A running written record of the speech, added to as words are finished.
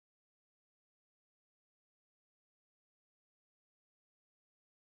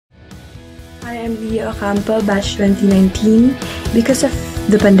Hi, I'm Lia Ocampo, batch 2019. Because of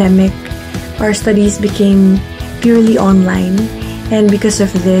the pandemic, our studies became purely online, and because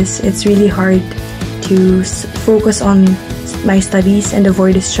of this, it's really hard to focus on my studies and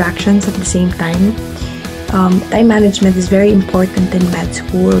avoid distractions at the same time. Time management is very important in med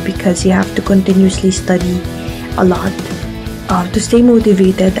school because you have to continuously study a lot. To stay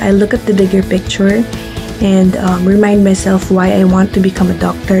motivated, I look at the bigger picture and remind myself why I want to become a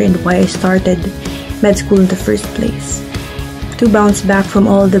doctor and why I started med school in the first place. To bounce back from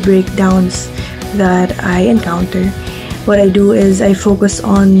all the breakdowns that I encounter, what I do is I focus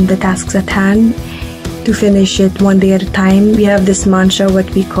on the tasks at hand to finish it one day at a time. We have this mantra, what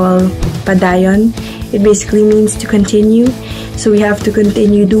we call padayon. It basically means to continue. So we have to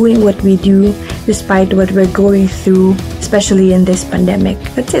continue doing what we do despite what we're going through, especially in this pandemic.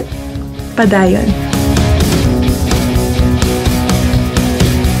 That's it. Padayon.